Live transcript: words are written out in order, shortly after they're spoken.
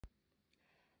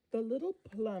The Little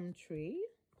Plum Tree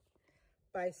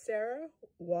by Sarah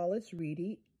Wallas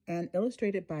Reidy and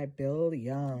illustrated by Bill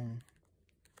Young.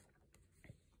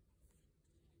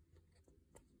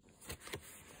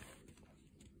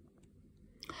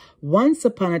 Once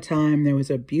upon a time, there was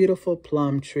a beautiful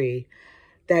plum tree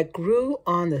that grew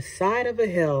on the side of a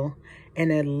hill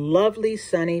in a lovely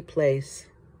sunny place.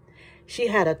 She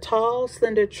had a tall,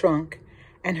 slender trunk,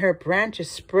 and her branches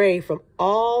spray from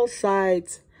all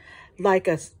sides like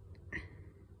a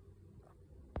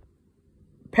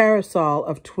parasol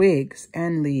of twigs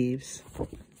and leaves.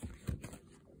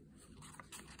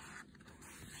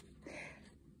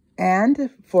 And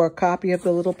for a copy of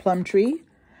The Little Plum Tree,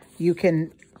 you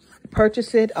can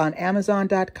purchase it on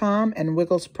Amazon.com and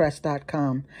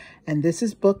wigglespress.com. And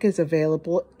this book is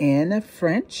available in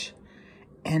French.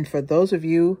 And for those of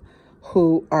you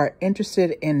who are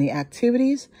interested in the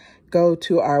activities, go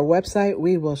to our website.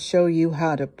 We will show you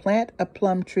how to plant a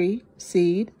plum tree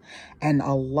seed, and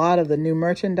a lot of the new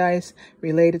merchandise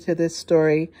related to this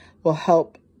story will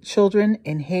help children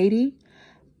in Haiti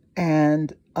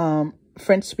and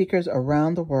French speakers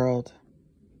around the world.